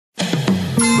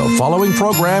The following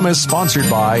program is sponsored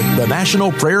by the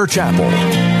National Prayer Chapel.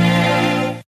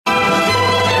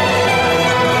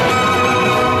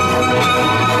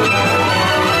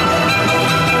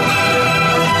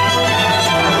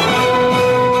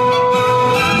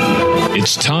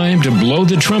 It's time to blow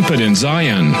the trumpet in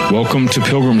Zion. Welcome to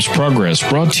Pilgrim's Progress,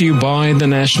 brought to you by the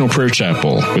National Prayer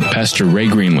Chapel with Pastor Ray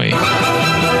Greenlee.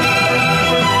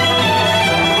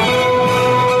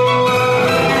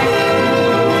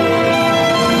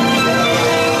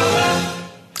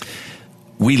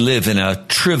 We live in a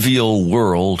trivial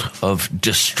world of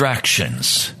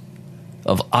distractions,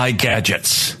 of eye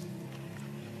gadgets.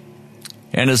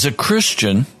 And as a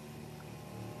Christian,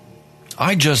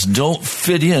 I just don't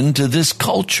fit into this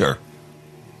culture.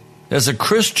 As a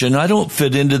Christian, I don't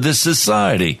fit into this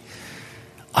society.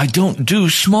 I don't do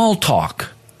small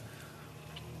talk.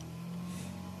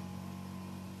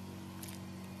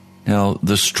 Now,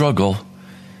 the struggle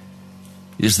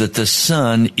is that the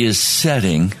sun is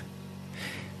setting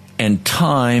and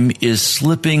time is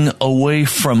slipping away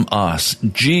from us.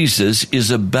 Jesus is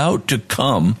about to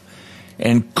come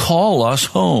and call us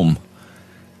home.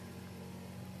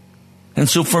 And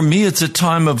so for me, it's a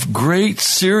time of great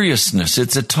seriousness.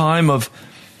 It's a time of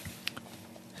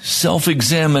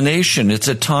self-examination. It's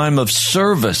a time of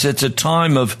service. It's a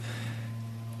time of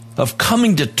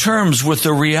coming to terms with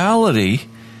the reality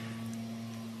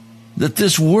that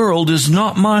this world is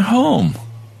not my home.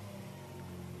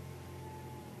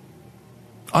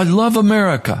 I love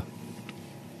America,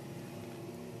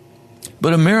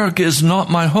 but America is not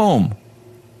my home.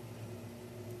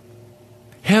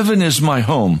 Heaven is my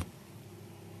home.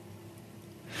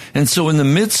 And so in the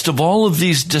midst of all of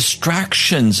these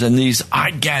distractions and these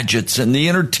eye gadgets and the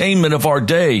entertainment of our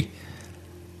day,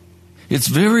 it's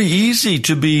very easy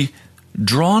to be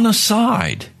drawn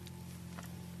aside.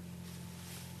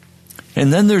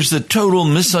 And then there's the total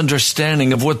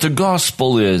misunderstanding of what the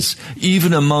gospel is,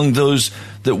 even among those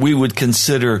that we would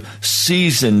consider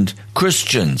seasoned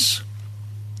Christians.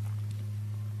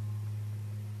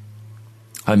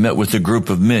 I met with a group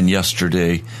of men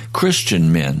yesterday,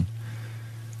 Christian men,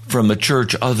 from a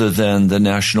church other than the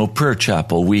National Prayer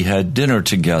Chapel. We had dinner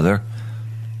together,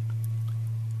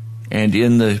 and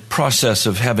in the process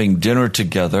of having dinner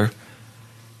together,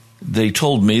 they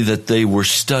told me that they were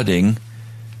studying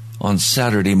on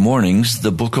Saturday mornings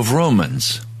the book of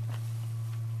Romans.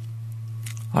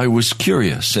 I was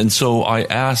curious, and so I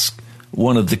asked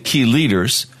one of the key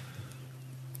leaders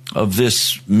of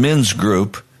this men's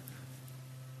group,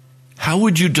 how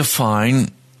would you define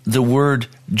the word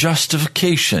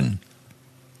justification,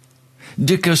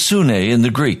 dikasune in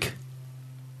the Greek?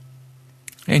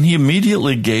 And he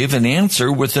immediately gave an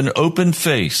answer with an open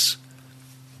face.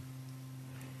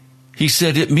 He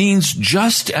said, it means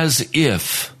just as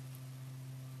if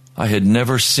I had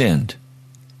never sinned.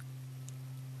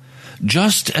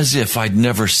 Just as if I'd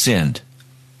never sinned.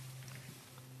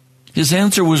 His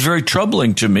answer was very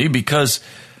troubling to me because,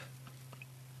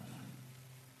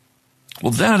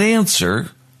 well, that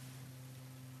answer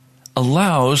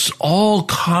allows all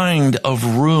kind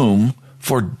of room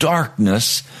for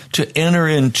darkness to enter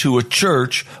into a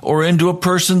church or into a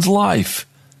person's life.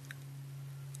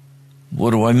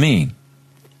 What do I mean?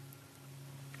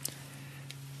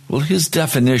 Well, his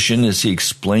definition, as he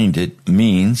explained it,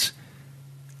 means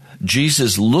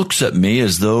Jesus looks at me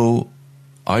as though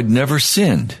I'd never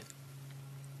sinned.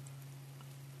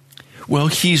 Well,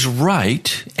 he's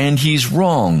right and he's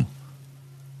wrong.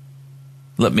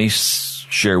 Let me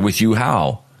share with you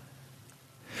how.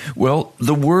 Well,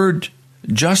 the word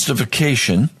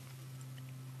justification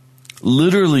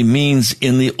literally means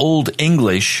in the Old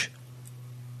English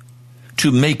to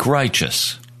make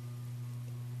righteous.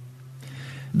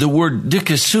 The word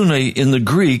dikasune in the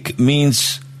Greek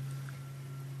means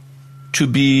to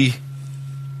be,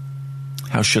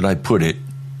 how should I put it?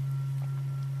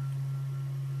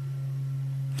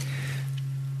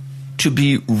 To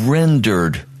be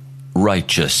rendered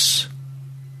righteous.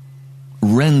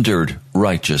 Rendered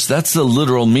righteous. That's the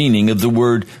literal meaning of the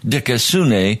word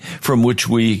dikasune, from which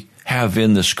we have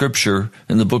in the scripture,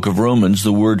 in the book of Romans,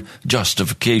 the word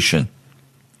justification.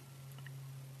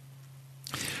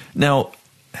 Now,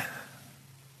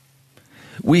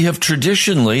 we have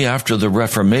traditionally, after the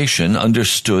Reformation,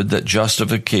 understood that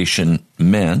justification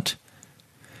meant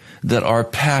that our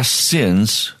past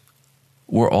sins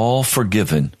were all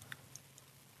forgiven.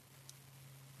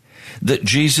 That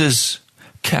Jesus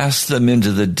cast them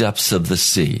into the depths of the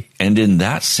sea. And in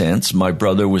that sense, my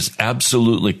brother was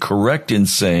absolutely correct in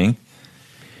saying,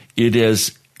 it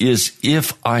is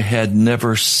if I had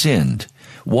never sinned.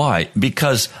 Why?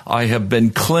 Because I have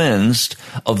been cleansed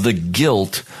of the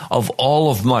guilt of all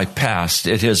of my past.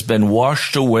 It has been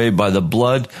washed away by the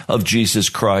blood of Jesus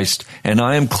Christ, and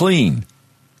I am clean.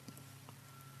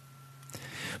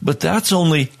 But that's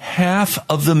only half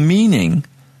of the meaning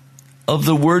of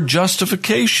the word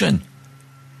justification.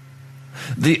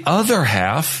 The other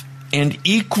half, and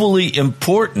equally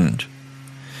important,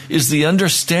 is the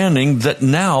understanding that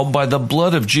now, by the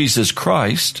blood of Jesus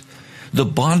Christ, the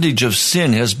bondage of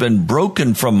sin has been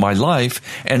broken from my life,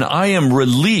 and I am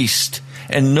released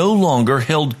and no longer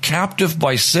held captive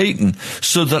by Satan,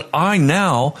 so that I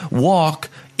now walk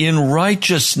in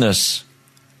righteousness.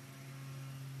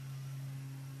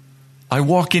 I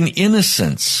walk in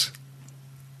innocence.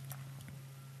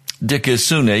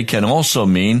 Dikasune can also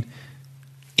mean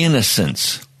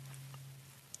innocence.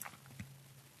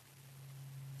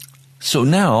 So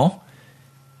now,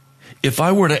 if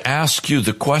I were to ask you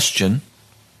the question,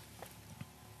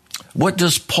 what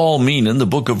does Paul mean in the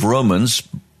book of Romans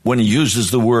when he uses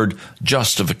the word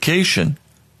justification?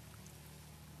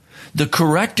 The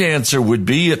correct answer would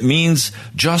be, it means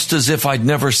just as if I'd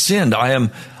never sinned. I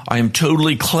am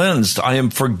totally cleansed. I am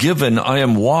forgiven. I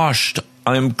am washed.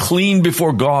 I am clean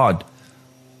before God.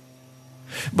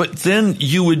 But then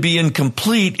you would be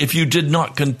incomplete if you did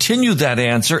not continue that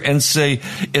answer and say,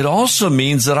 it also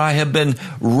means that I have been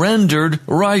rendered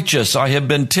righteous. I have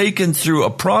been taken through a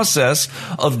process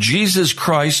of Jesus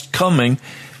Christ coming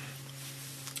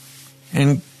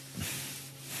and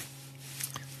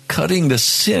cutting the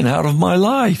sin out of my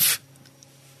life.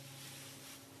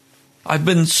 I've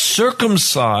been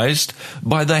circumcised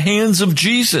by the hands of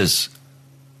Jesus.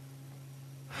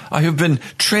 I have been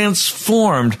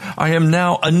transformed. I am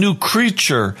now a new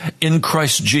creature in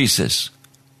Christ Jesus.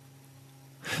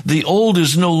 The old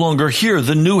is no longer here.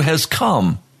 The new has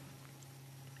come.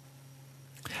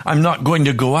 I'm not going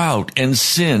to go out and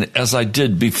sin as I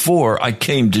did before I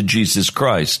came to Jesus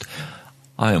Christ.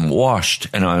 I am washed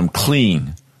and I am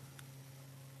clean.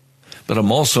 But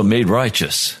I'm also made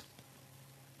righteous.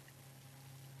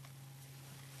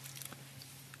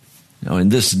 Now, in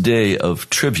this day of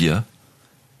trivia,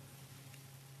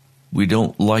 we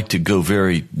don't like to go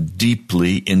very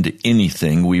deeply into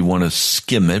anything. We want to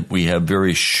skim it. We have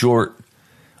very short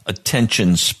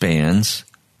attention spans.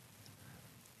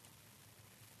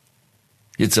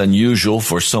 It's unusual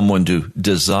for someone to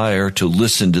desire to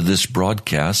listen to this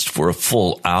broadcast for a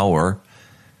full hour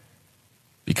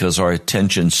because our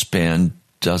attention span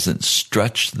doesn't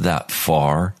stretch that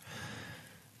far.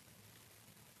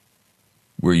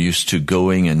 We're used to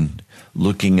going and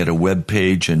looking at a web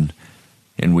page and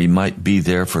we might be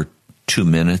there for 2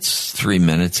 minutes, 3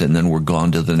 minutes, and then we're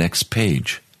gone to the next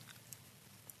page.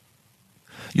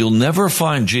 You'll never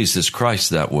find Jesus Christ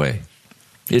that way.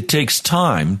 It takes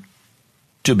time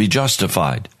to be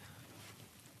justified.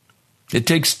 It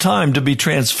takes time to be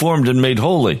transformed and made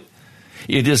holy.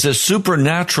 It is a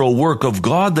supernatural work of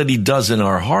God that He does in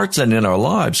our hearts and in our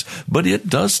lives, but it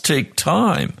does take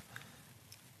time.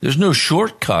 There's no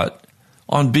shortcut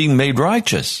on being made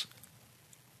righteous.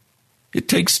 It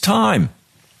takes time.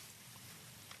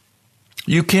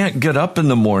 You can't get up in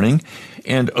the morning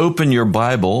and open your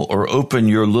Bible or open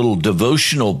your little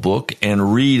devotional book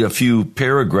and read a few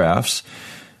paragraphs,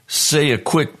 say a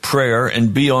quick prayer,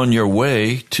 and be on your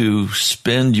way to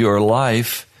spend your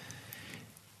life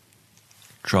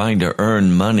trying to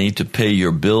earn money to pay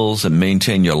your bills and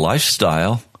maintain your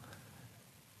lifestyle.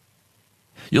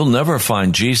 You'll never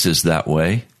find Jesus that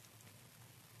way.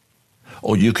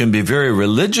 Oh, you can be very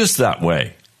religious that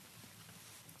way,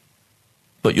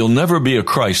 but you'll never be a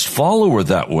Christ follower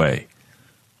that way.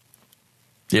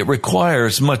 It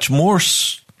requires much more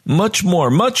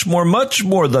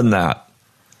than that.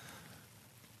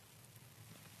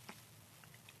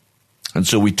 And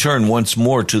so we turn once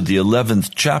more to the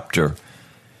 11th chapter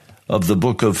of the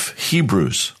book of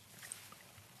Hebrews.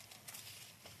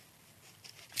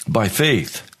 By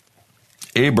faith,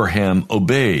 Abraham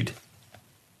obeyed.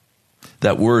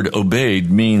 That word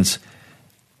obeyed means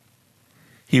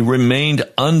he remained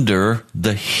under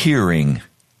the hearing.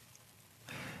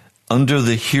 Under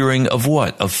the hearing of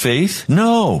what? Of faith?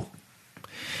 No.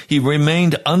 He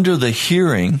remained under the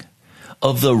hearing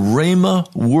of the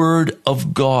Rhema word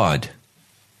of God.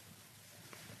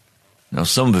 Now,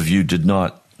 some of you did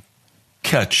not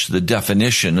catch the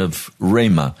definition of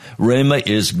Rhema. Rhema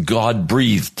is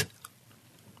God-breathed.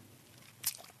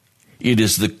 It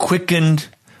is the quickened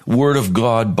word of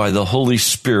God by the Holy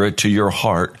Spirit to your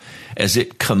heart as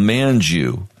it commands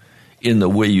you in the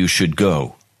way you should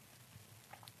go.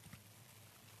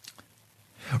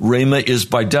 Rhema is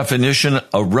by definition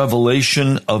a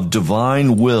revelation of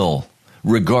divine will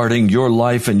regarding your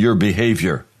life and your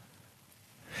behavior.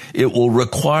 It will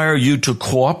require you to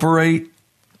cooperate.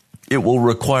 It will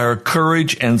require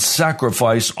courage and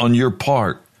sacrifice on your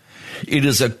part. It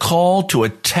is a call to a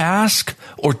task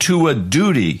or to a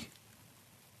duty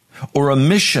or a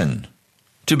mission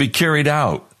to be carried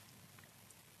out.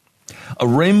 A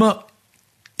rhema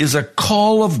is a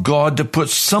call of God to put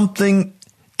something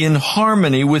in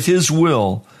harmony with His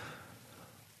will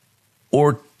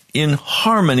or in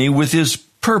harmony with His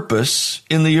purpose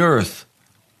in the earth.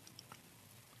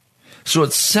 So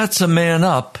it sets a man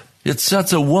up, it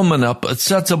sets a woman up, it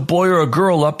sets a boy or a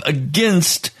girl up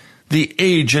against the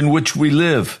age in which we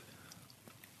live.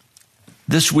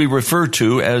 This we refer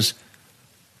to as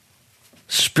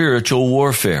spiritual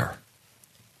warfare.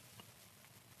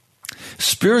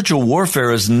 Spiritual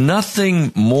warfare is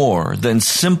nothing more than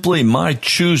simply my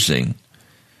choosing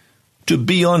to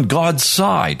be on God's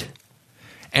side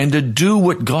and to do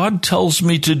what God tells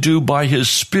me to do by His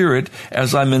Spirit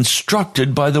as I'm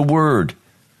instructed by the Word.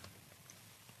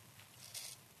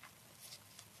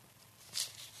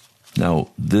 Now,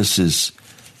 this is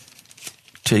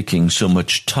taking so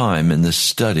much time in this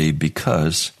study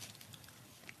because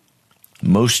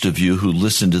most of you who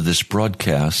listen to this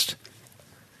broadcast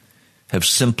have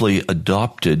simply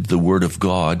adopted the Word of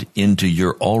God into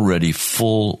your already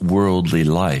full worldly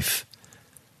life.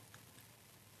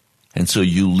 And so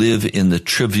you live in the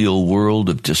trivial world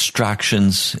of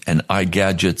distractions and eye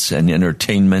gadgets and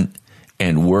entertainment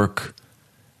and work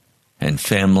and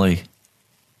family.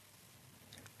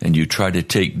 And you try to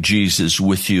take Jesus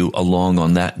with you along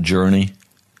on that journey.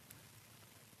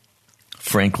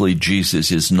 Frankly,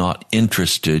 Jesus is not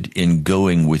interested in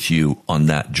going with you on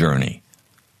that journey.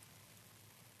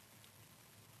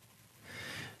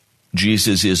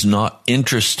 Jesus is not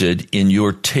interested in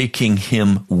your taking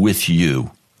Him with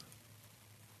you.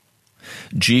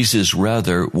 Jesus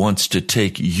rather wants to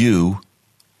take you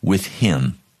with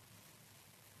Him.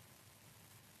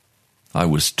 I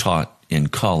was taught in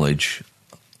college,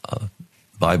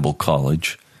 Bible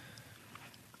college,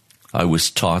 I was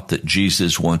taught that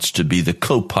Jesus wants to be the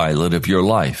co-pilot of your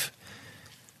life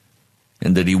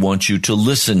and that He wants you to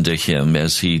listen to Him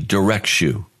as He directs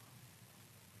you.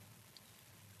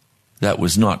 That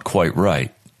was not quite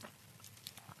right.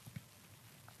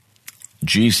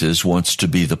 Jesus wants to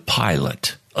be the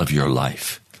pilot of your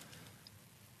life.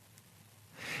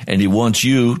 And He wants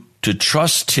you to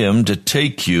trust Him to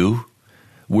take you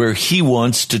where He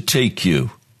wants to take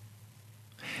you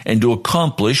and to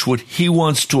accomplish what He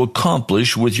wants to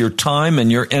accomplish with your time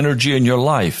and your energy and your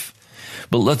life.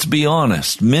 But let's be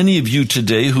honest, many of you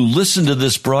today who listen to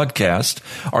this broadcast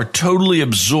are totally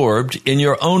absorbed in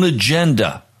your own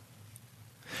agenda.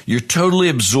 You're totally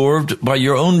absorbed by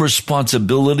your own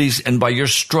responsibilities and by your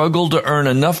struggle to earn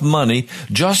enough money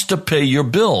just to pay your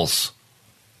bills,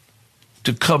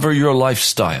 to cover your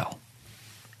lifestyle.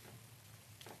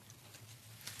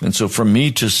 And so for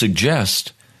me to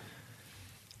suggest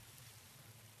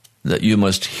that you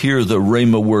must hear the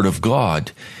Rhema word of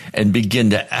God and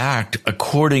begin to act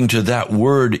according to that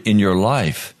word in your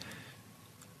life,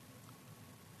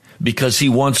 because He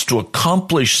wants to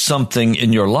accomplish something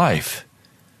in your life,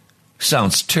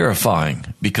 sounds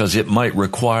terrifying, because it might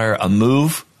require a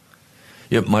move.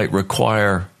 It might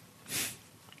require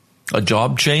a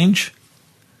job change.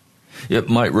 It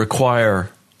might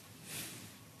require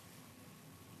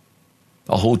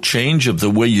a whole change of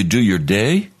the way you do your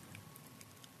day,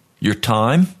 your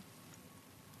time.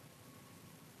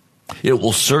 It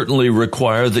will certainly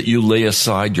require that you lay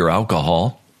aside your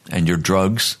alcohol and your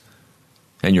drugs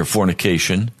and your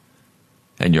fornication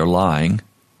and your lying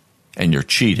and your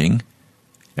cheating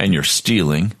and your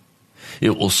stealing.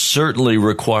 It will certainly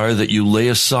require that you lay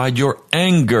aside your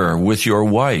anger with your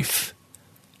wife,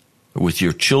 or with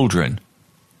your children,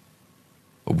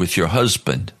 or with your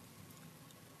husband.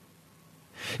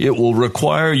 It will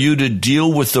require you to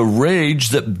deal with the rage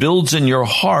that builds in your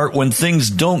heart when things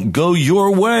don't go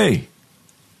your way.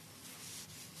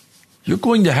 You're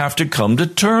going to have to come to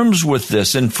terms with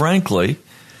this, and frankly,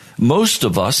 most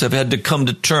of us have had to come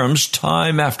to terms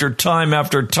time after time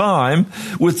after time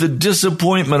with the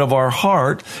disappointment of our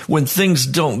heart when things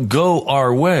don't go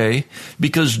our way,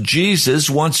 because Jesus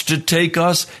wants to take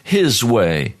us His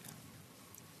way.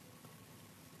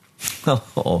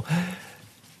 Oh,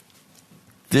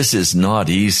 this is not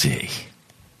easy.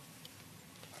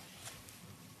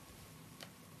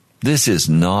 This is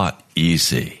not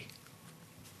easy.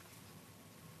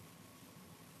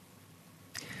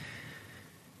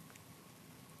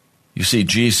 You see,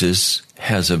 Jesus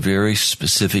has a very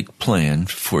specific plan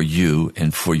for you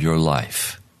and for your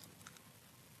life.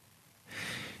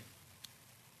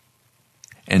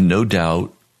 And no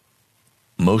doubt,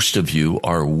 most of you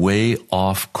are way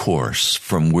off course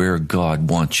from where God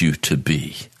wants you to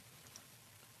be.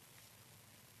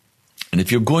 And if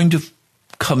you're going to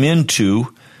come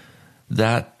into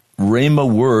that Rhema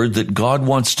word that God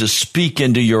wants to speak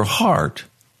into your heart,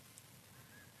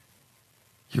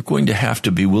 you're going to have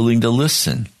to be willing to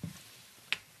listen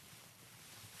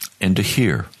and to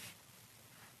hear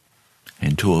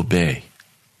and to obey.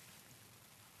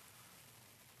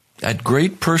 At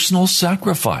great personal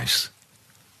sacrifice.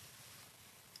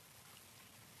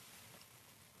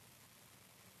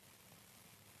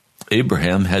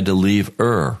 Abraham had to leave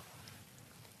Ur,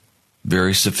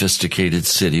 very sophisticated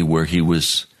city where he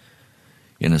was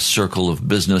in a circle of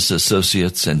business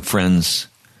associates and friends,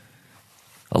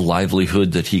 a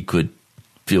livelihood that he could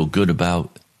feel good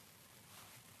about,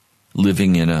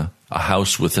 living in a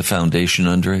house with a foundation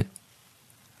under it.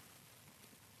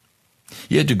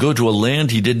 He had to go to a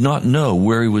land he did not know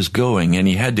where he was going, and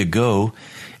he had to go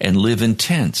and live in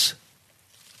tents.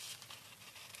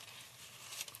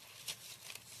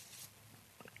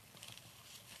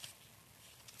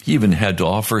 He even had to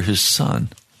offer his son.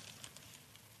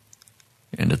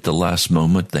 And at the last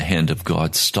moment, the hand of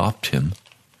God stopped him.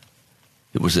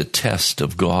 It was a test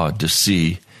of God to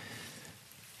see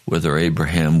whether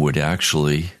Abraham would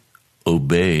actually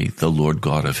obey the Lord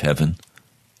God of heaven.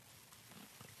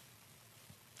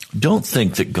 Don't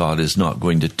think that God is not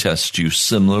going to test you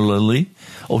similarly.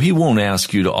 Oh, he won't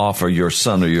ask you to offer your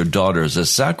son or your daughter as a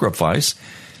sacrifice.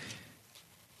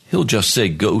 He'll just say,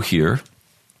 go here,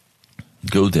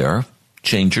 go there,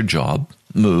 change your job,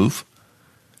 move.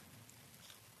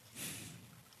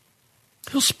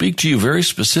 He'll speak to you very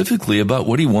specifically about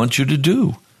what he wants you to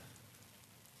do.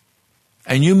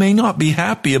 And you may not be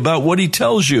happy about what he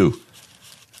tells you.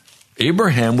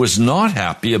 Abraham was not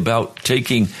happy about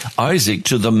taking Isaac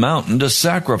to the mountain to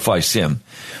sacrifice him.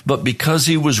 But because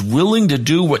he was willing to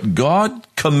do what God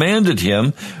commanded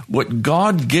him, what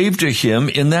God gave to him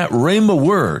in that Rhema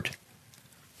word,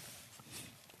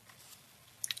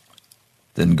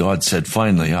 then God said,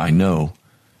 finally, I know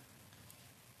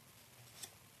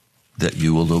that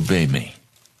you will obey me.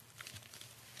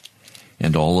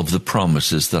 And all of the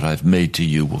promises that I've made to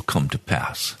you will come to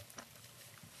pass.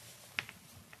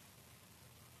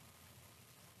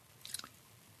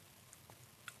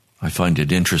 I find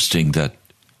it interesting that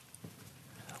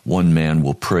one man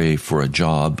will pray for a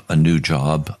job, a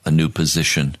new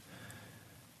position,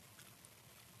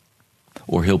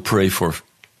 or he'll pray for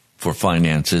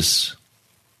finances,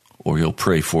 or he'll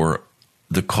pray for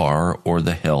the car or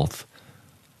the health.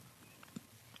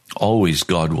 Always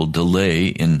God will delay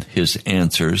in his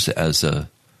answers as a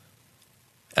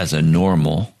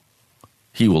normal.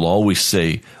 He will always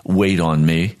say, wait on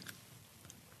me.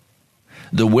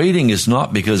 The waiting is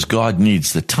not because God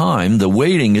needs the time. The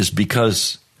waiting is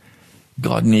because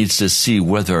God needs to see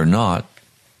whether or not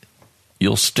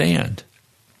you'll stand.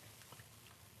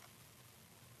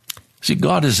 See,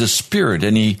 God is a spirit,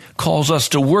 and he calls us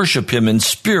to worship him in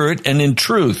spirit and in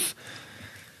truth.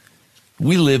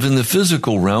 We live in the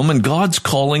physical realm, and God's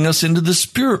calling us into the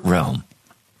spirit realm.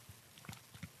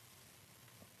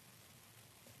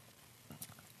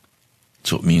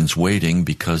 So it means waiting,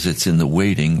 because it's in the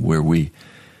waiting where we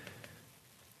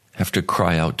have to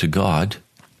cry out to God.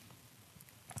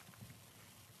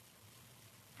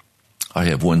 I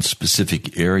have one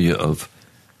specific area of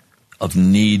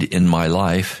need in my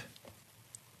life,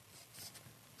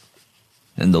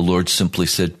 and the Lord simply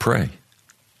said, pray.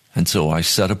 And so I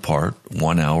set apart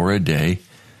 1 hour a day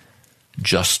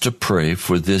just to pray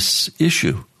for this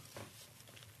issue.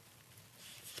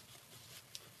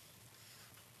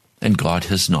 And God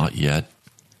has not yet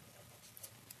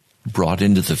brought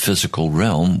into the physical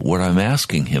realm what I'm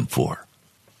asking him for.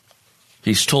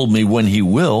 He's told me when he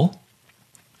will.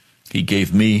 He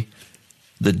gave me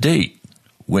the date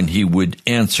when he would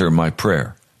answer my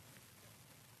prayer.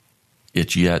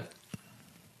 It's yet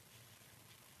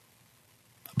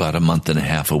about a month and a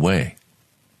half away.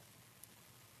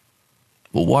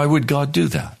 Well, why would God do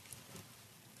that?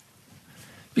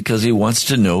 Because he wants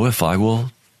to know if I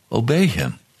will obey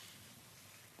him,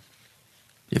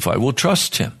 if I will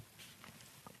trust him.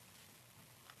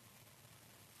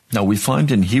 Now we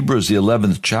find in Hebrews the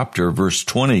 11th chapter, verse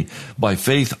 20, by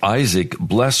faith Isaac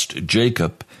blessed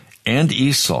Jacob and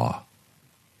Esau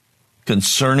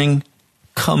concerning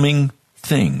coming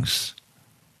things.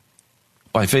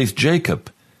 By faith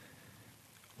Jacob,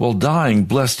 while dying,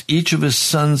 blessed each of his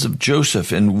sons of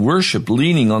Joseph and worshipped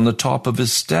leaning on the top of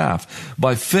his staff.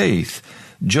 By faith,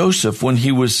 Joseph, when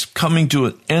he was coming to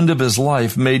an end of his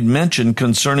life, made mention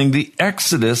concerning the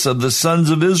exodus of the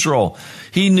sons of Israel.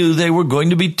 He knew they were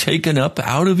going to be taken up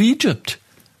out of Egypt.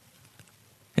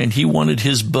 And he wanted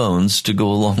his bones to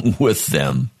go along with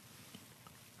them.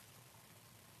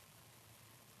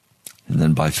 And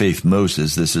then by faith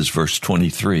Moses, this is verse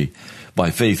 23, by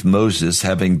faith Moses,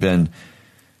 having been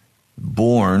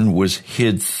born, was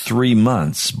hid 3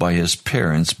 months by his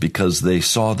parents because they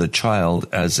saw the child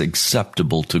as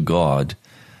acceptable to God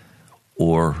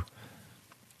or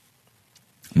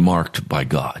marked by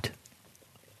God.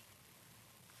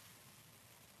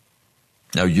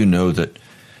 Now you know that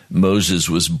Moses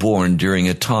was born during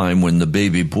a time when the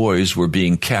baby boys were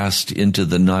being cast into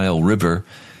the Nile River,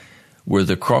 where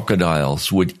the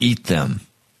crocodiles would eat them,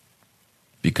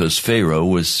 because Pharaoh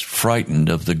was frightened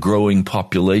of the growing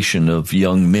population of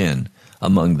young men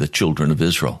among the children of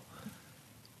Israel.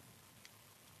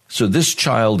 So this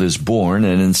child is born,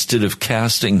 and instead of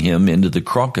casting him into the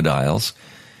crocodiles,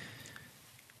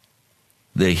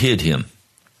 they hid him.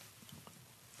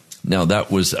 Now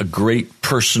that was a great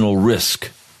personal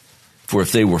risk, for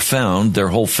if they were found, their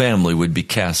whole family would be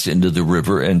cast into the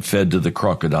river and fed to the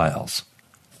crocodiles.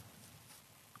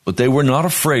 But they were not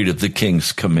afraid of the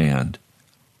king's command.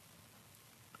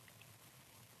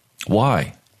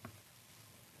 Why?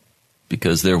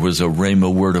 Because there was a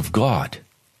Rhema word of God.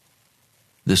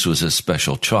 This was a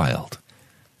special child.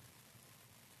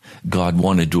 God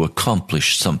wanted to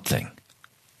accomplish something.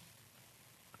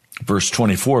 Verse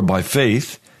 24, by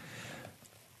faith,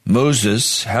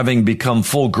 Moses, having become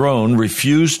full grown,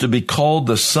 refused to be called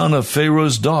the son of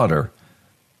Pharaoh's daughter.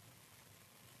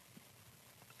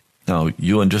 Now,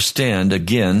 you understand,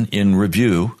 again, in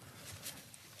review,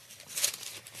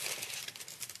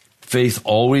 faith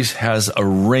always has a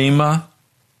rhema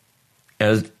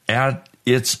at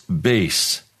its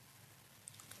base.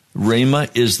 Rhema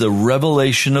is the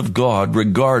revelation of God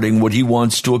regarding what he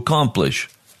wants to accomplish,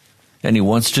 and he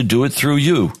wants to do it through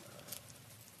you.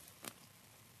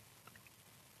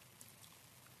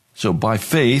 So by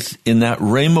faith, in that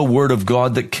rhema word of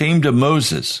God that came to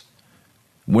Moses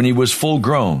when he was full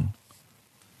grown,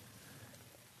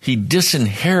 he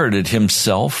disinherited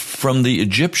himself from the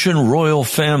Egyptian royal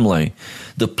family,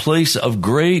 the place of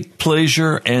great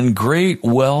pleasure and great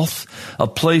wealth, a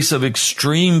place of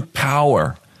extreme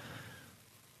power,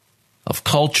 of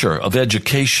culture, of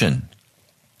education,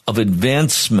 of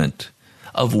advancement,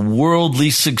 of worldly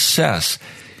success.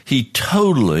 He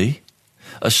totally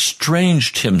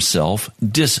estranged himself,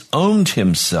 disowned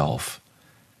himself.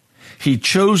 He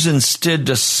chose instead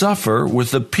to suffer with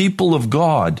the people of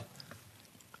God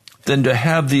than to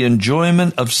have the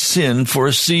enjoyment of sin for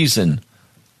a season.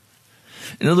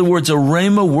 In other words, a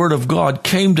rhema word of God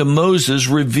came to Moses,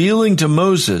 revealing to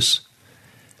Moses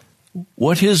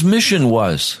what his mission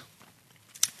was,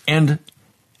 and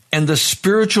the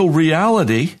spiritual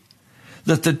reality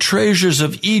that the treasures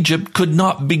of Egypt could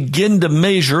not begin to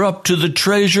measure up to the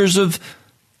treasures of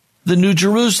the New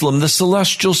Jerusalem, the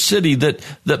celestial city that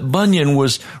Bunyan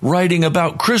was writing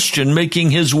about Christian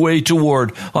making his way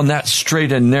toward on that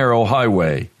straight and narrow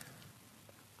highway.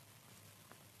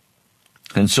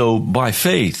 And so by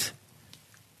faith,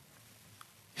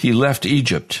 he left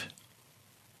Egypt.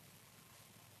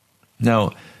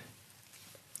 Now,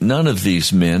 none of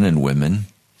these men and women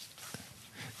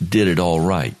did it all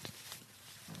right.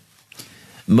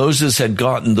 Moses had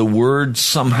gotten the word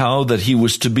somehow that he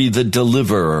was to be the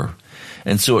deliverer.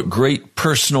 And so at great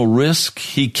personal risk,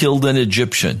 he killed an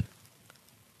Egyptian.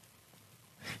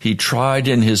 He tried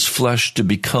in his flesh to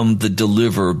become the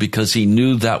deliverer because he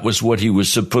knew that was what he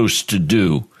was supposed to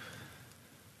do.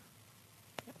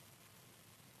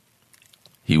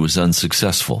 He was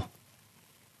unsuccessful.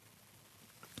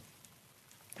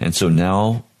 And so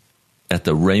now, at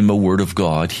the Rhema word of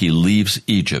God, he leaves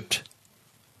Egypt.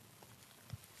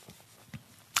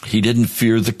 He didn't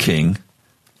fear the king.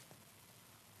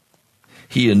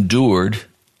 He endured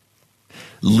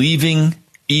leaving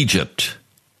Egypt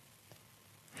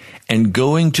and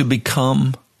going to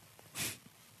become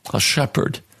a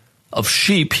shepherd of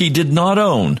sheep he did not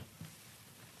own,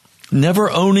 never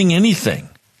owning anything,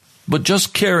 but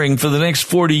just caring for the next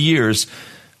 40 years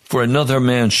for another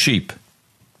man's sheep.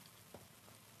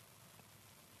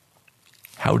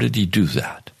 How did he do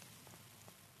that?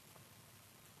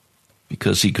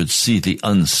 Because he could see the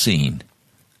unseen.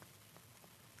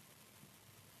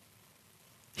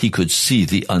 He could see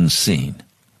the unseen.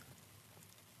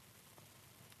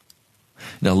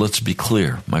 Now let's be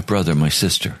clear, my brother, my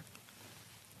sister.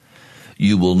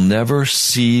 You will never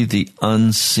see the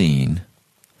unseen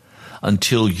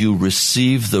until you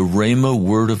receive the Rhema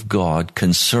word of God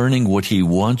concerning what he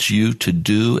wants you to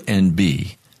do and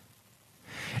be,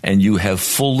 and you have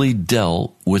fully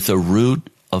dealt with the root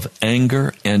of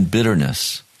anger and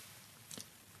bitterness.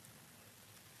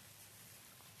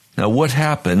 Now, what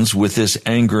happens with this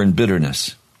anger and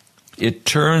bitterness? It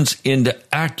turns into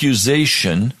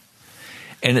accusation,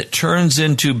 and it turns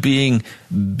into being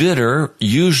bitter,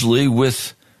 usually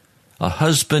with a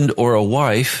husband or a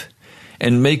wife,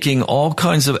 and making all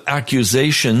kinds of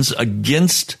accusations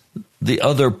against the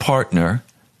other partner,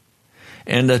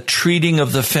 and a treating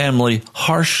of the family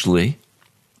harshly.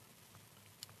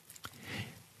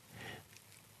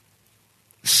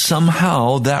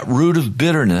 Somehow that root of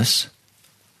bitterness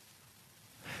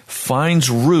finds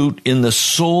root in the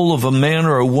soul of a man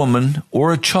or a woman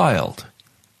or a child.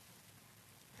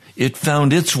 It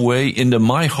found its way into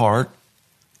my heart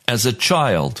as a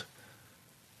child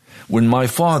when my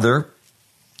father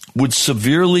would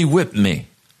severely whip me.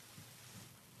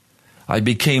 I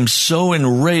became so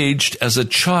enraged as a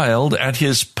child at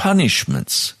his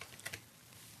punishments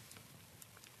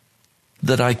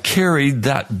that I carried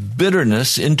that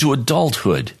bitterness into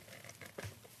adulthood.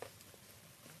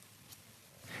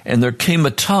 And there came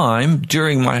a time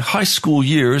during my high school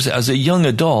years as a young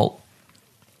adult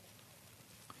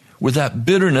where that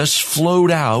bitterness flowed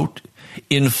out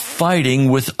in fighting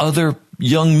with other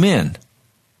young men,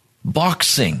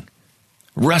 boxing,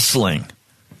 wrestling,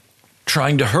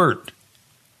 trying to hurt,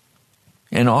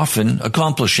 and often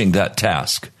accomplishing that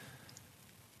task.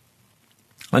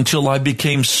 Until I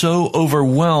became so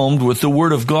overwhelmed with the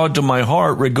Word of God to my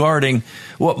heart regarding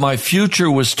what my future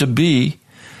was to be,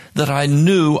 that I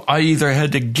knew I either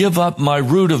had to give up my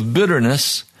root of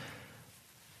bitterness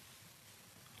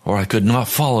or I could not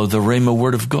follow the Rhema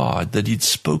word of God that he'd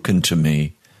spoken to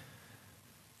me.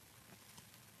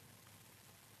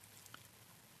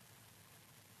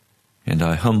 And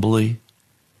I humbly,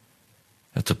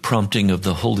 at the prompting of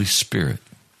the Holy Spirit,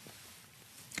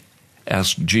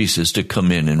 asked Jesus to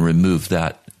come in and remove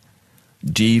that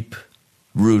deep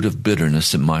root of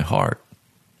bitterness in my heart.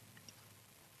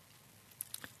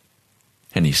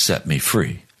 And he set me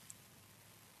free.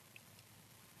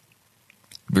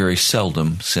 Very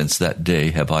seldom since that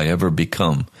day have I ever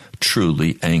become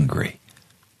truly angry.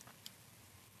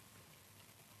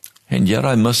 And yet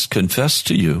I must confess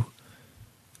to you,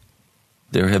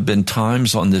 there have been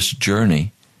times on this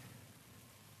journey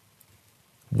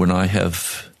when I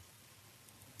have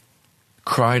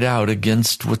cried out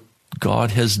against what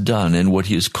God has done and what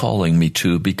he is calling me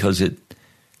to, because it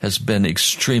has been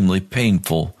extremely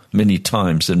painful many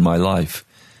times in my life.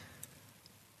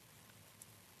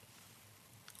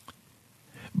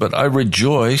 But I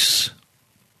rejoice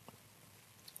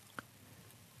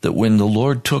that when the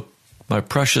Lord took my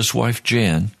precious wife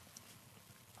Jan,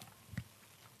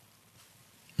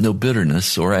 no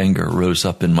bitterness or anger rose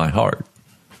up in my heart.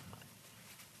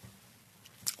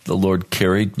 The Lord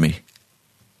carried me.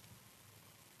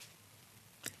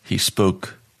 He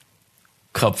spoke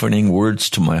comforting words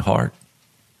to my heart.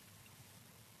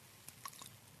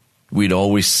 We'd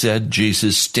always said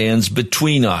Jesus stands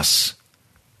between us.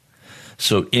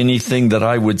 So anything that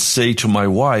I would say to my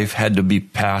wife had to be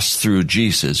passed through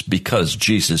Jesus, because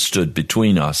Jesus stood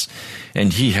between us.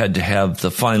 And he had to have the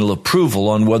final approval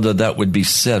on whether that would be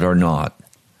said or not.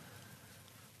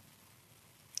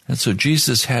 And so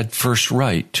Jesus had first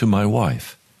right to my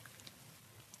wife.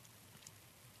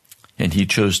 And he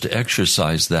chose to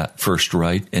exercise that first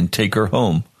right and take her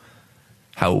home.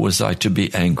 How was I to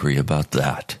be angry about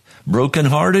that?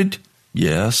 Brokenhearted?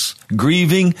 Yes.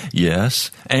 Grieving?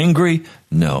 Yes. Angry?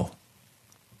 No.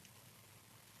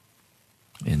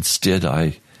 Instead,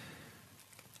 I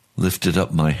lifted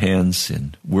up my hands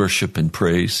in worship and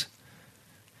praise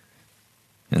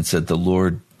and said, "The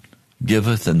Lord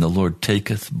giveth and the Lord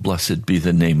taketh. Blessed be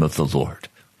the name of the Lord."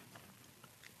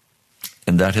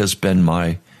 And that has been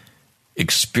my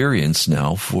experience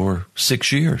now for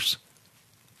 6 years.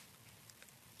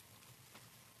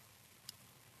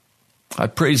 I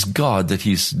praise God that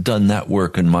he's done that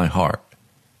work in my heart.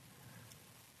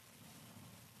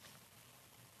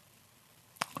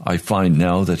 I find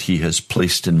now that he has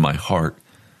placed in my heart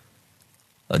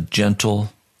a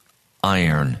gentle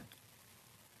iron,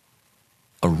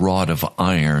 a rod of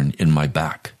iron in my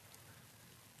back.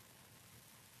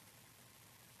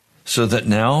 So that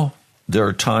now there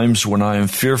are times when I am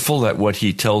fearful at what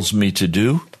he tells me to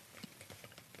do,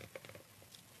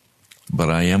 but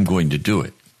I am going to do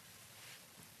it.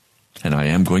 And I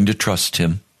am going to trust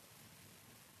him,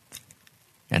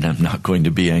 and I'm not going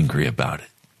to be angry about it.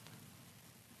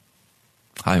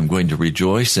 I am going to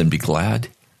rejoice and be glad.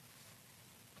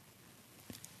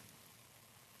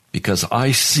 because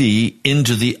I see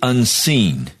into the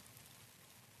unseen.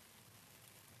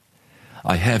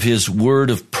 I have his word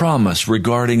of promise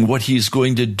regarding what he's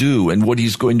going to do and what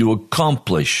he's going to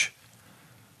accomplish.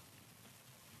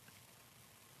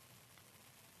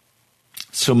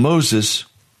 So Moses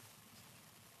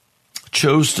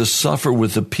chose to suffer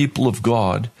with the people of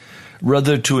God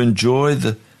rather to enjoy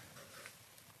the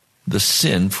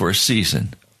sin for a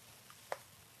season.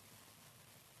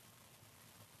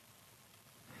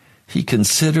 He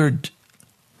considered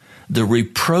the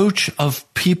reproach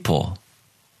of people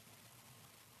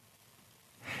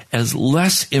as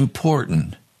less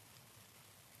important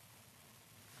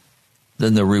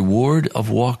than the reward of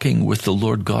walking with the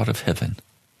Lord God of heaven.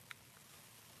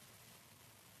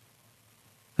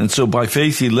 And so by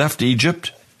faith he left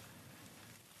Egypt,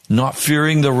 not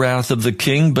fearing the wrath of the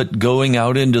king, but going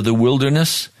out into the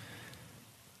wilderness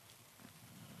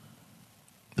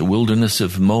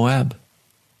of Moab.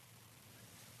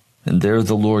 And there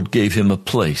the Lord gave him a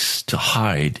place to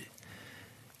hide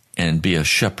and be a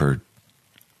shepherd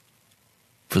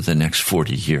for the next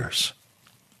 40 years.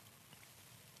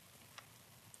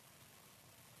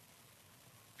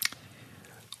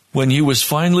 When he was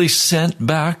finally sent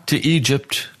back to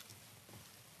Egypt,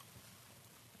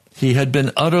 he had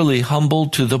been utterly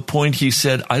humbled to the point he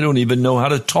said, I don't even know how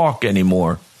to talk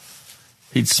anymore.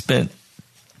 He'd spent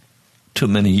too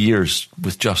many years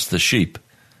with just the sheep.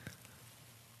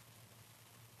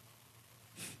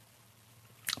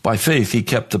 By faith, he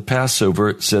kept the Passover,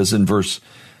 it says in verse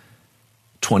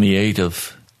 28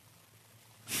 of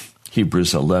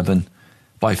Hebrews 11.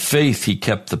 By faith, he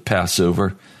kept the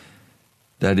Passover.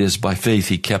 That is, by faith,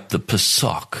 he kept the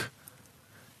Pesach.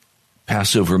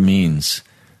 Passover means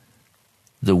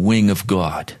the wing of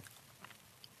God.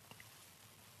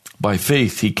 By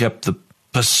faith, he kept the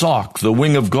Pesach, the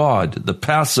wing of God, the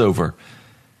Passover,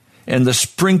 and the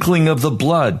sprinkling of the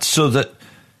blood, so that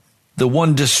the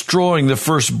one destroying the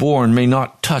firstborn may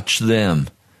not touch them.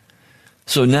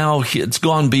 So now it's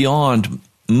gone beyond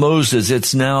Moses.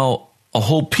 It's now a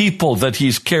whole people that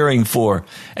he's caring for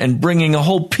and bringing a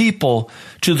whole people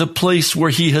to the place where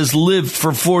he has lived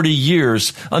for 40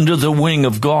 years under the wing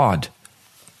of God.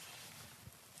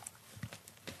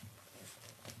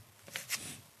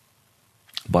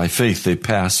 By faith they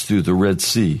passed through the Red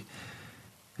Sea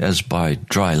as by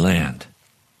dry land,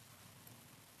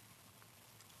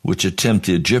 which attempt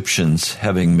the Egyptians,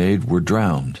 having made, were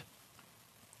drowned.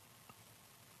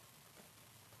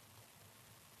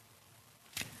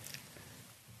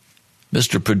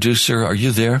 Mr. Producer, are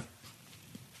you there?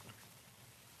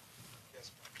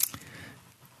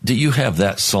 Do you have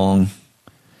that song,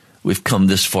 We've Come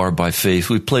This Far by Faith?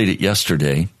 We played it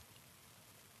yesterday.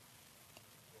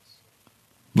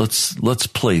 Let's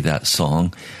play that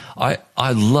song. I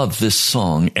love this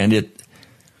song, and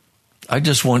I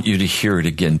just want you to hear it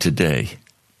again today.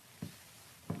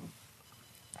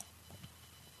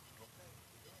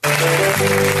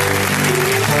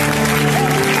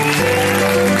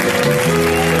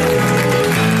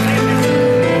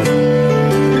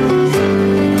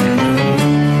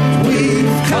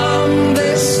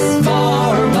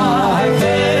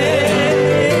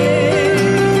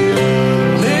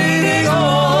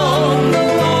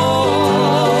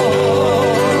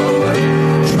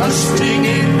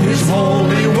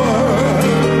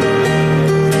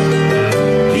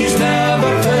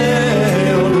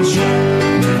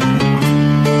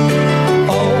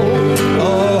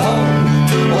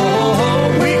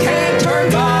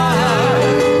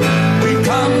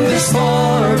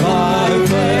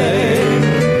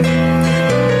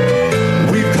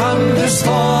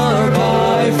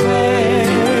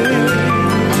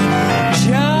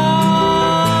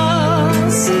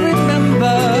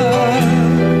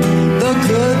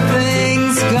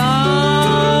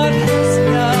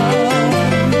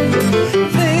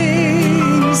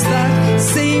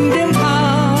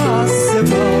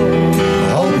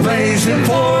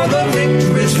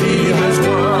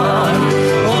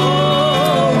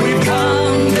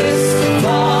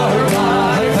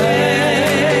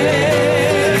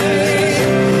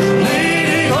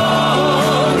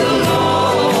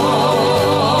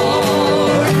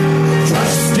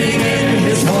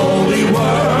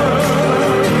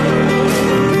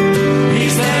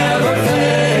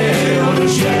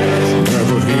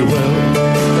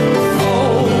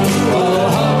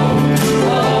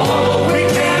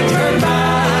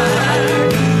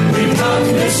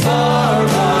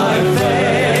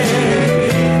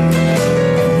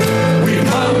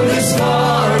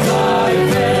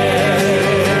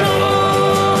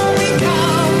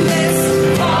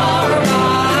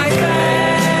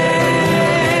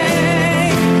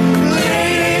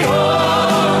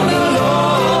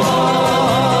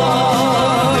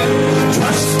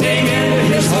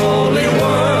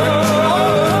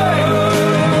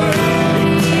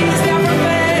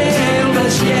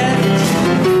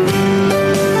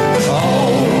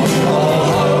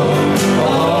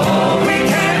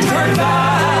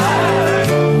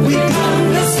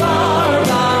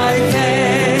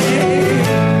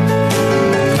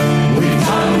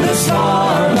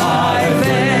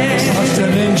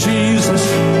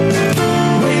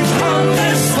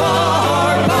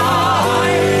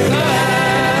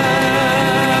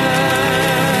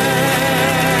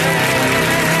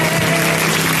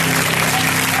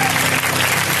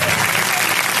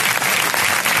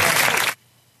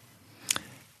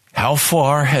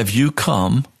 far have you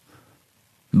come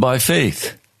by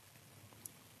faith?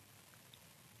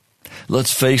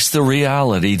 Let's face the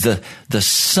reality. The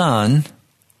sun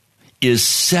is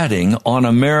setting on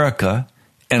America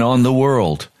and on the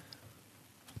world.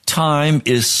 Time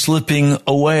is slipping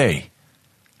away.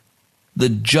 The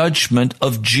judgment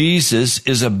of Jesus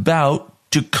is about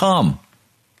to come.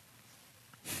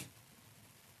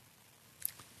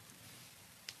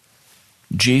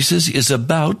 Jesus is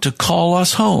about to call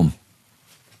us home.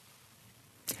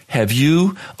 Have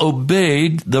you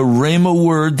obeyed the Rhema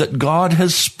word that God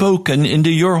has spoken into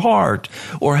your heart?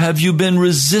 Or have you been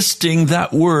resisting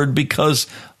that word because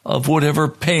of whatever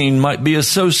pain might be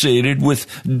associated with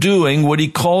doing what he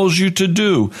calls you to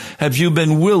do? Have you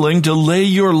been willing to lay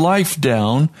your life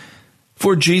down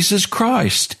for Jesus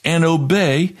Christ and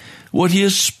obey what he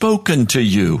has spoken to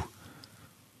you?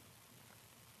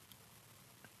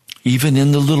 Even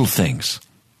in the little things.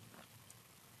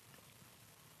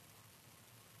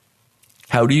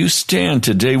 How do you stand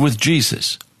today with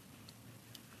Jesus?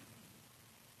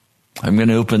 I'm going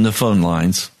to open the phone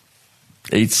lines.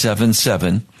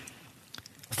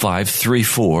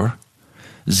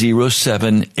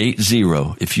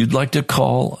 877-534-0780. If you'd like to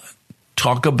call,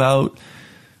 talk about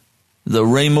the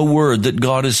Rhema word that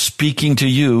God is speaking to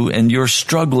you and you're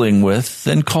struggling with,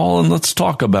 then call and let's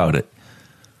talk about it.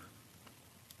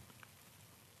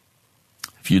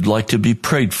 If you'd like to be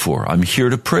prayed for, I'm here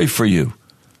to pray for you.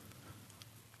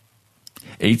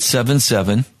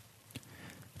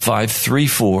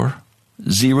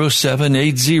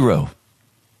 877-534-0780.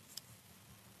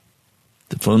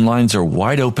 The phone lines are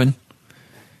wide open.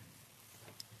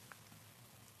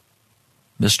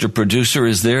 Mr. Producer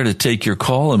is there to take your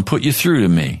call and put you through to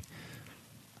me.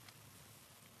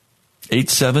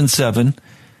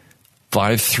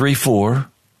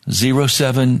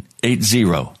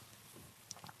 877-534-0780.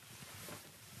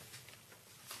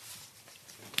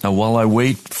 Now, while I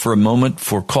wait for a moment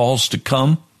for calls to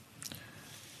come,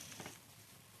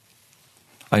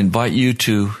 I invite you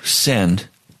to send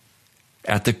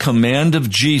at the command of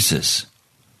Jesus,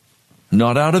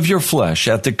 not out of your flesh,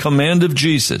 at the command of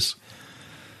Jesus,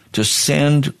 to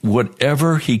send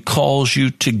whatever he calls you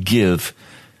to give,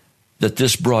 that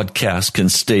this broadcast can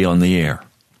stay on the air.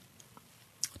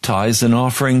 Tithes and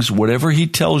offerings, whatever he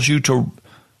tells you to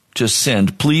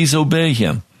send, please obey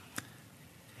him.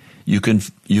 You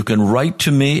can write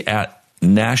to me at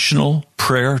National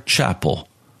Prayer Chapel.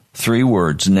 3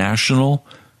 words, National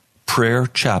Prayer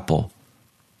Chapel.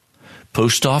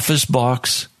 Post Office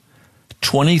Box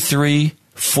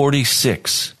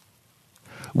 2346,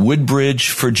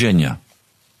 Woodbridge, Virginia,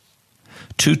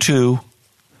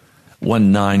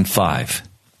 22195.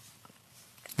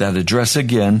 That address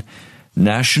again,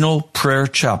 National Prayer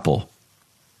Chapel,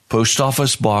 Post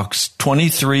Office Box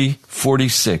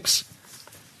 2346,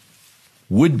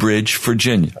 Woodbridge,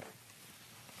 Virginia.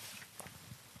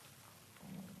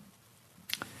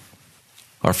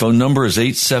 Our phone number is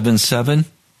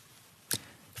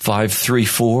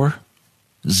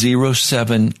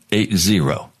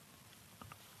 877-534-0780.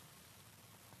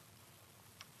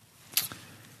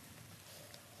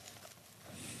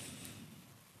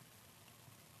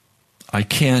 I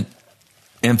can't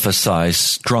emphasize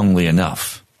strongly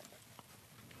enough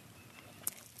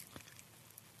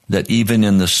that even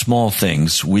in the small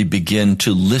things, we begin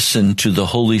to listen to the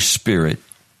Holy Spirit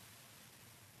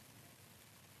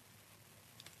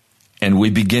and we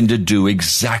begin to do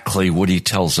exactly what he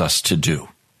tells us to do.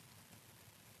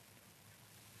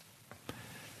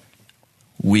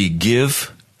 We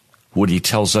give what he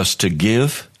tells us to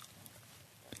give.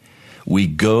 We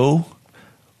go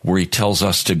where he tells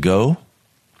us to go.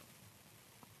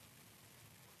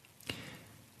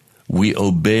 We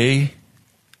obey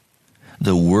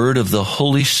the word of the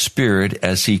Holy Spirit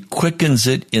as he quickens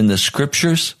it in the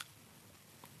scriptures,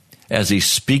 as he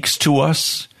speaks to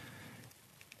us,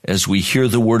 as we hear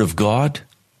the word of God.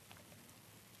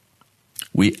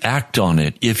 We act on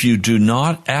it. If you do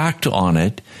not act on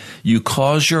it, you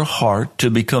cause your heart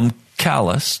to become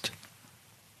calloused.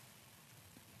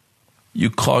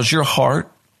 You cause your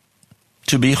heart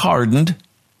to be hardened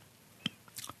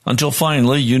until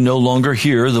finally you no longer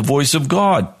hear the voice of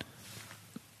God.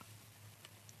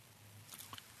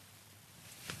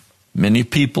 Many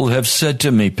people have said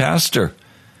to me, Pastor,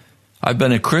 I've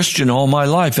been a Christian all my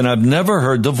life and I've never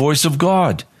heard the voice of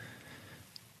God.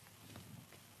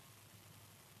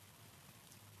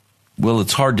 Well,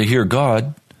 it's hard to hear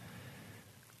God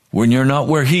when you're not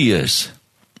where he is,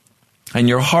 and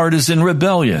your heart is in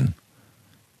rebellion,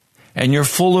 and you're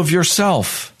full of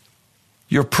yourself,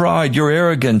 your pride, your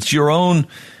arrogance, your own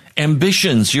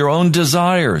ambitions, your own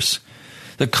desires.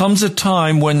 There comes a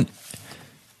time when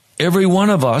Every one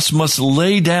of us must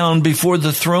lay down before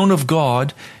the throne of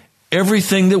God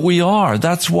everything that we are.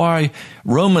 That's why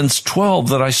Romans 12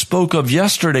 that I spoke of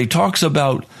yesterday talks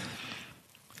about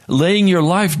laying your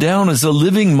life down as a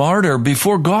living martyr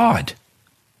before God.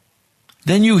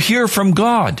 Then you hear from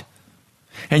God,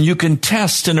 and you can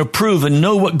test and approve and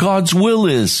know what God's will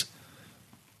is.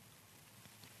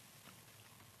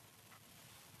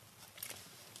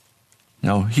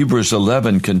 Now, Hebrews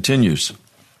 11 continues.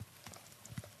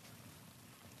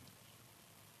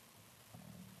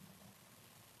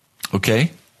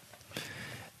 Okay.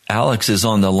 Alex is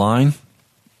on the line.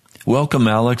 Welcome,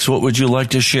 Alex. What would you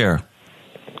like to share?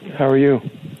 How are you?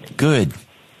 Good.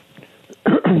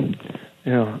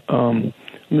 Yeah, I'm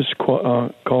just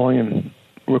calling and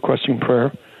requesting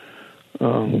prayer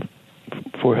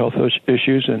for health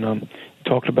issues, and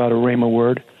talked about a rhema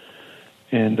word,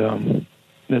 and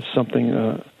that's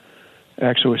something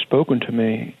actually was spoken to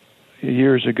me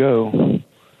years ago,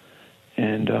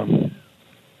 and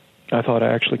I thought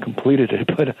I actually completed it,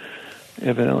 but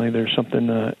evidently there's something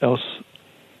else.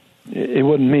 It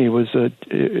wasn't me. It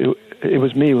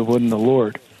was me. It wasn't the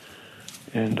Lord,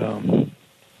 and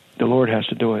the Lord has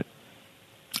to do it.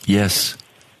 Yes.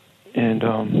 And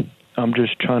I'm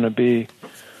just trying to be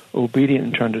obedient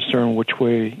and trying to discern which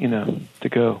way, to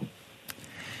go.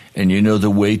 And the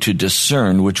way to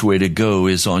discern which way to go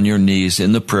is on your knees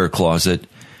in the prayer closet,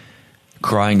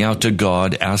 crying out to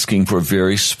God, asking for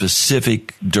very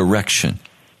specific direction.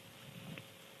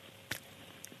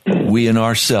 We in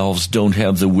ourselves don't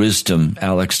have the wisdom,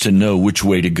 Alex, to know which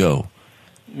way to go.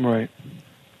 Right.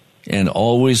 And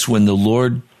always when the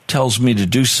Lord tells me to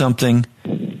do something,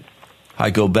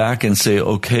 I go back and say,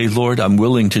 okay, Lord, I'm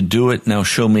willing to do it. Now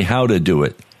show me how to do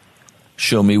it.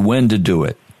 Show me when to do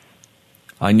it.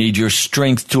 I need your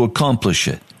strength to accomplish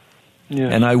it. Yeah.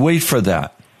 And I wait for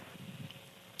that.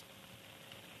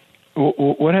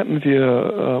 What happens if you,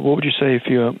 what would you say if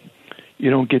you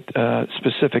don't get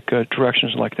specific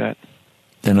directions like that?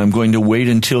 Then I'm going to wait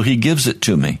until he gives it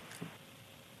to me.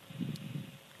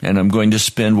 And I'm going to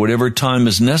spend whatever time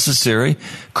is necessary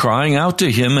crying out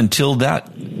to him until that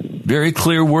very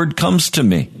clear word comes to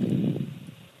me.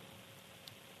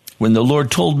 When the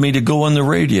Lord told me to go on the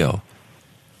radio,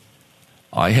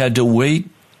 I had to wait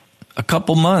a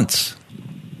couple months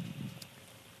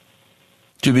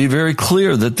to be very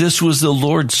clear that this was the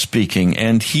Lord speaking,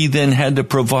 and he then had to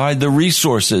provide the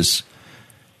resources.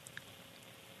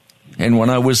 And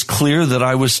when I was clear that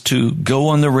I was to go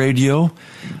on the radio,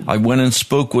 I went and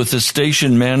spoke with the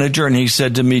station manager, and he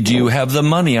said to me, do you have the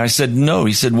money? I said, no.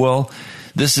 He said, well,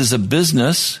 this is a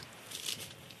business,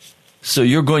 so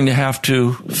you're going to have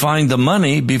to find the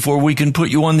money before we can put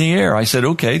you on the air. I said,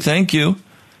 okay, thank you.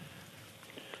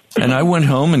 And I went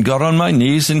home and got on my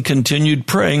knees and continued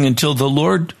praying until the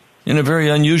Lord, in a very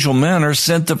unusual manner,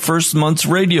 sent the first month's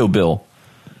radio bill.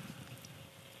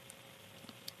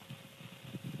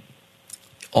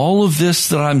 All of this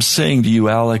that I'm saying to you,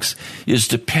 Alex, is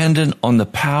dependent on the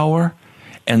power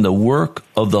and the work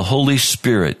of the Holy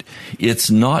Spirit.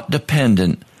 It's not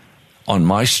dependent on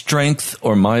my strength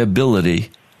or my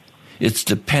ability. It's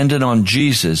dependent on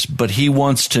Jesus, but he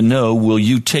wants to know, will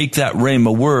you take that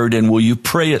rhema word and will you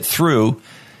pray it through?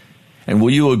 And will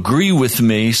you agree with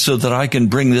me so that I can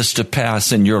bring this to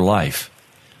pass in your life?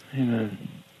 Amen.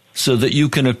 So that you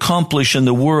can accomplish in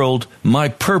the world my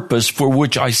purpose for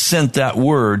which I sent that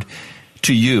word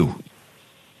to you.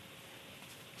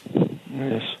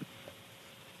 Yes.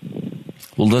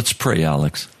 Well, let's pray,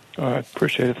 Alex. All right.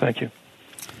 Appreciate it. Thank you.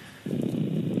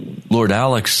 Lord,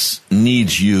 Alex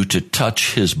needs you to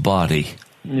touch his body.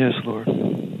 Yes, Lord.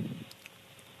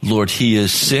 Lord, he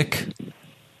is sick.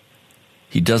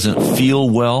 He doesn't feel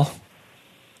well.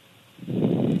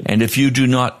 And if you do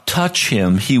not touch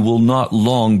him, he will not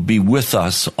long be with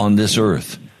us on this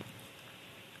earth.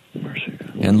 Mercy.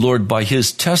 And Lord, by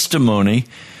his testimony,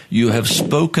 you have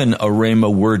spoken a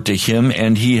rhema word to him,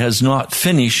 and he has not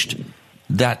finished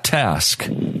that task.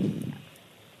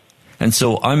 And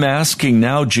so I'm asking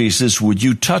now, Jesus, would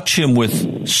you touch him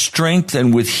with strength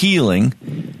and with healing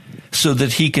so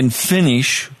that he can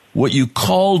finish what you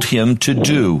called him to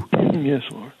do? Yes,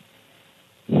 Lord.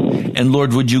 And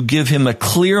Lord, would you give him a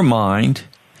clear mind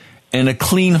and a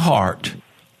clean heart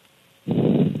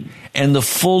and the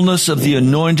fullness of the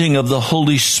anointing of the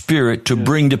Holy Spirit to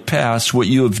bring to pass what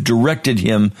you have directed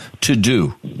him to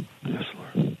do? Yes,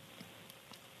 Lord.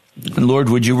 And Lord,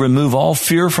 would you remove all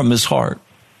fear from his heart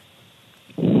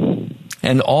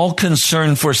and all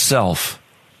concern for self,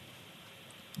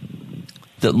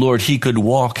 that, Lord, he could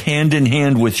walk hand in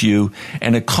hand with you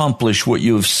and accomplish what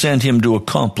you have sent him to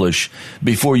accomplish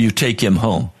before you take him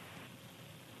home.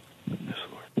 Yes,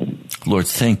 Lord. Lord,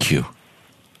 thank you.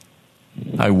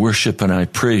 I worship and I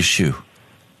praise you.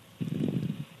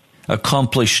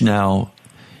 Accomplish now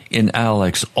in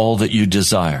Alex all that you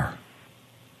desire.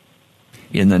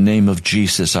 In the name of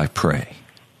Jesus, I pray.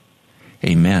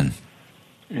 Amen.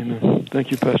 Amen.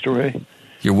 Thank you, Pastor Ray.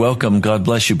 You're welcome. God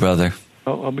bless you, brother.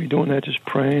 I'll be doing that, just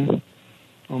praying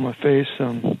on my face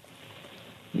and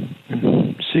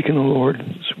seeking the Lord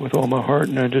with all my heart.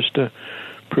 And I just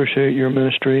appreciate your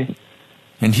ministry.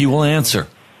 And he will answer.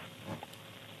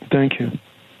 Thank you.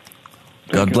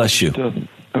 God bless you.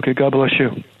 Okay, God bless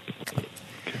you. Okay,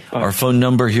 our phone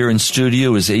number here in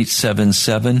studio is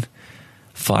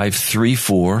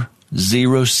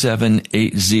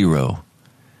 877-534-0780.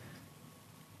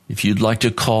 If you'd like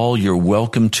to call, you're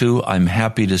welcome to. I'm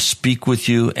happy to speak with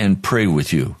you and pray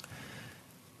with you.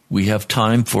 We have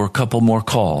time for a couple more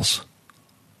calls.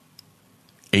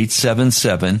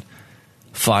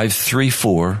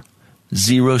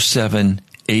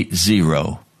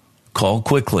 877-534-0780. Call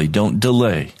quickly. Don't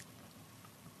delay.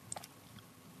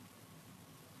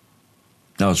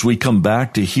 Now, as we come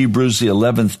back to Hebrews, the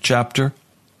 11th chapter,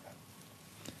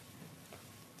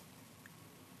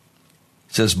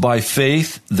 it says, by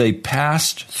faith they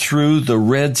passed through the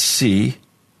Red Sea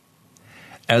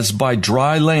as by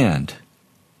dry land,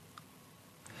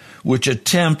 which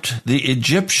attempt the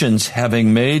Egyptians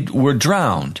having made were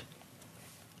drowned.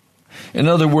 In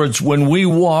other words, when we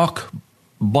walk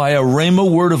by a rhema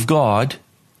word of God,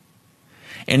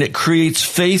 and it creates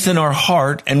faith in our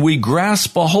heart, and we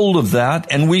grasp a hold of that,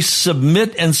 and we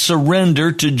submit and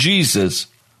surrender to Jesus,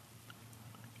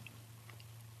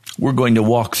 we're going to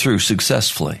walk through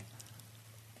successfully.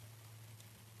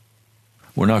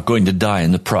 We're not going to die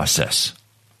in the process.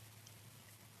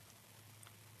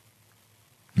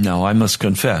 Now, I must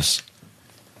confess,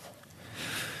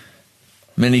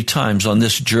 many times on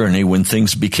this journey when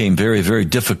things became very, very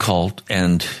difficult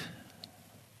and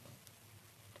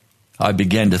I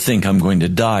began to think I'm going to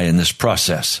die in this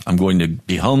process. I'm going to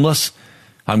be homeless.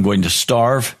 I'm going to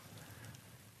starve.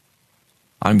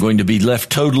 I'm going to be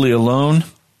left totally alone.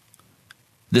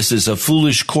 This is a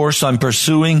foolish course I'm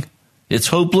pursuing. It's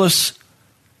hopeless.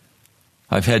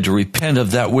 I've had to repent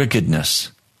of that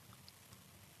wickedness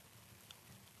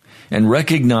and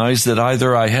recognize that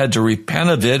either I had to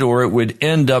repent of it or it would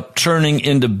end up turning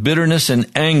into bitterness and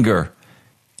anger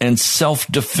and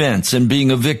self-defense and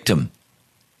being a victim.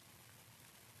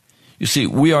 You see,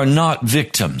 we are not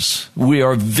victims. We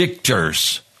are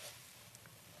victors.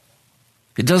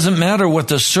 It doesn't matter what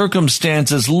the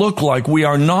circumstances look like. We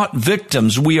are not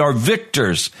victims. We are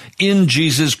victors in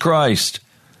Jesus Christ.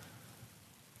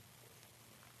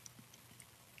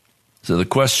 So the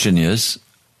question is,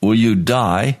 will you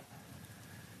die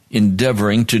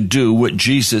endeavoring to do what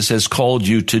Jesus has called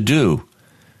you to do?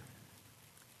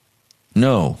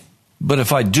 No. But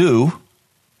if I do,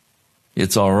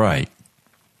 it's all right.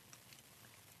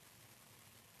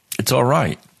 It's all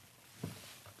right.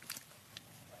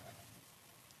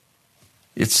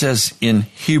 It says in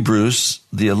Hebrews,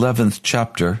 the 11th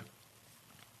chapter,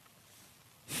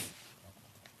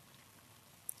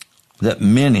 that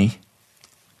many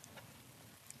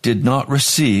did not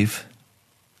receive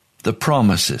the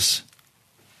promises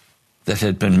that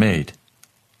had been made.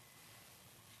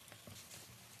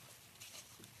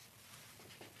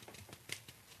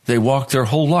 They walked their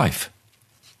whole life.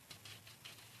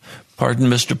 Pardon,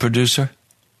 Mr. Producer?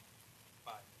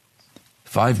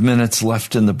 5 minutes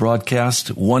left in the broadcast.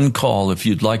 One call if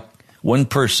you'd like. One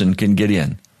person can get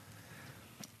in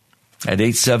at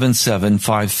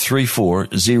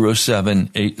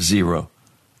 877-534-0780.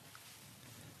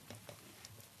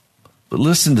 But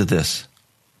listen to this.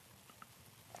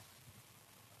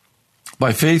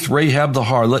 By faith, Rahab the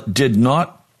harlot did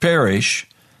not perish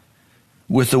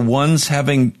with the ones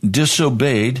having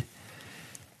disobeyed,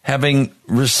 having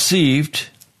received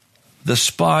the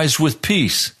spies with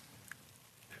peace.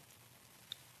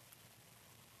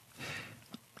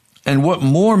 And what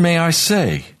more may I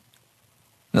say?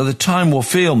 Now the time will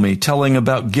fail me telling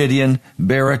about Gideon,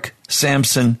 Barak,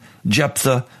 Samson,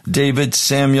 Jephthah, David,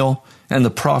 Samuel, and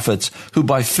the prophets, who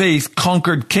by faith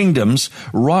conquered kingdoms,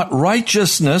 wrought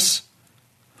righteousness,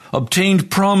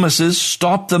 obtained promises,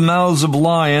 stopped the mouths of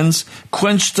lions,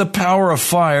 quenched the power of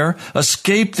fire,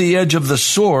 escaped the edge of the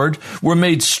sword, were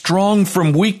made strong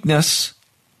from weakness,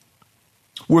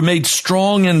 were made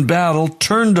strong in battle,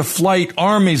 turned to flight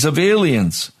armies of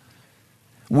aliens.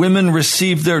 Women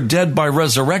received their dead by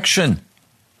resurrection.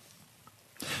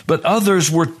 But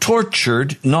others were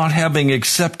tortured, not having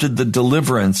accepted the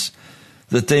deliverance,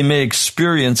 that they may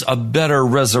experience a better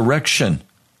resurrection.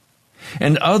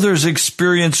 And others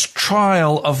experienced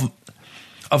trial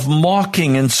of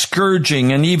mocking and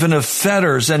scourging and even of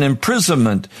fetters and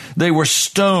imprisonment. They were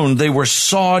stoned. They were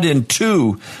sawed in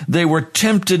two. They were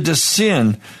tempted to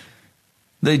sin.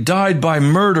 They died by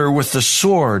murder with the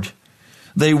sword.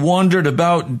 They wandered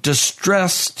about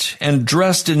distressed and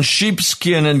dressed in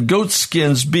sheepskin and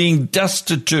goatskins, being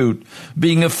destitute,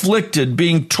 being afflicted,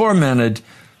 being tormented,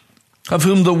 of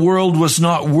whom the world was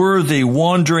not worthy,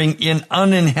 wandering in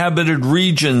uninhabited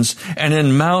regions and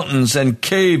in mountains and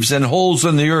caves and holes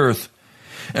in the earth.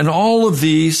 And all of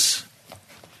these,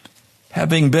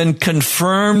 having been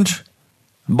confirmed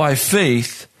by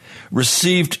faith,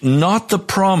 received not the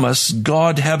promise,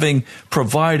 God having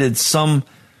provided some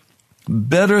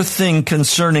better thing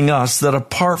concerning us, that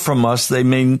apart from us they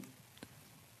may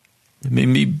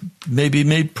be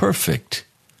made perfect.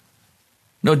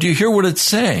 Now, do you hear what it's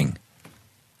saying?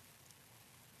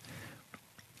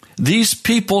 These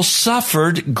people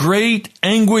suffered great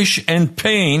anguish and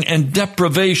pain and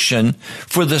deprivation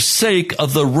for the sake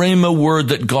of the Rhema word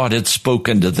that God had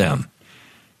spoken to them.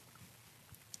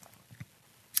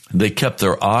 They kept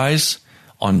their eyes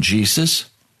on Jesus.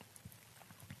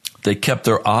 They kept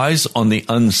their eyes on the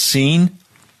unseen.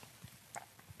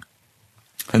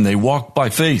 And they walked by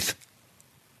faith.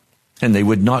 And they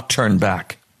would not turn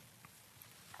back.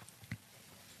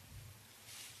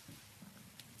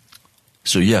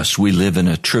 So yes, we live in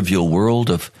a trivial world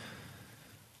of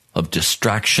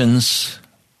distractions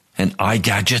and eye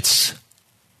gadgets.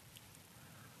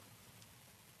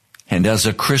 And as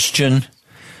a Christian,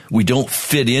 we don't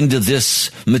fit into this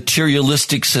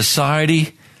materialistic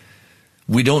society.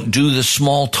 We don't do the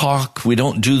small talk. We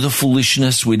don't do the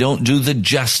foolishness. We don't do the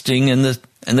jesting and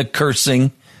the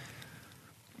cursing.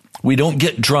 We don't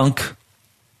get drunk.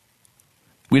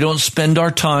 We don't spend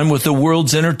our time with the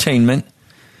world's entertainment.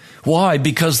 Why?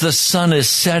 Because the sun is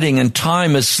setting and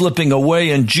time is slipping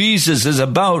away and Jesus is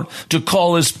about to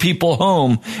call his people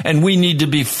home. And we need to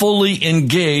be fully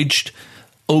engaged,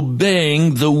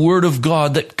 obeying the word of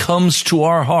God that comes to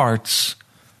our hearts.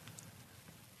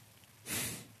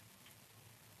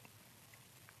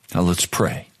 Now let's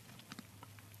pray.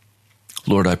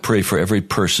 Lord, I pray for every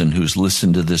person who's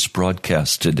listened to this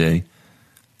broadcast today.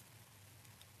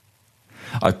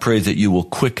 I pray that you will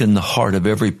quicken the heart of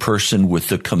every person with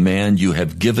the command you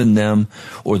have given them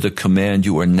or the command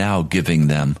you are now giving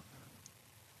them.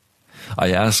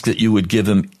 I ask that you would give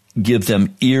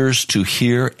them ears to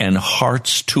hear and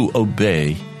hearts to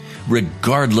obey,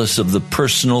 regardless of the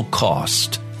personal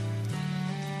cost.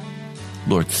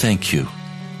 Lord, thank you.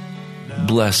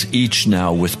 Bless each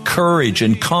now with courage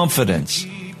and confidence.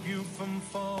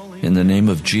 In the name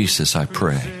of Jesus, I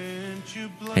pray.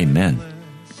 Amen.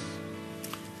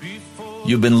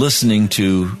 You've been listening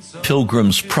to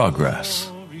Pilgrim's Progress.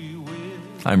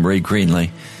 I'm Ray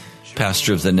Greenley,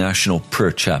 pastor of the National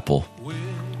Prayer Chapel.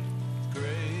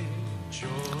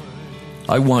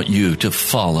 I want you to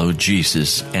follow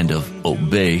Jesus and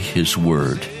obey his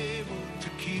word.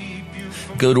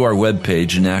 Go to our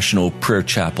webpage,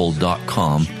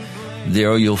 nationalprayerchapel.com.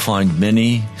 There you'll find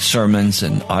many sermons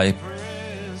and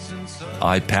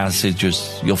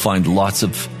passages. You'll find lots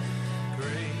of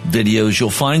videos.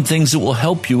 You'll find things that will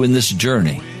help you in this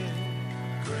journey.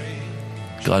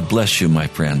 God bless you, my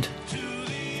friend.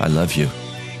 I love you.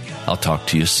 I'll talk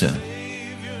to you soon.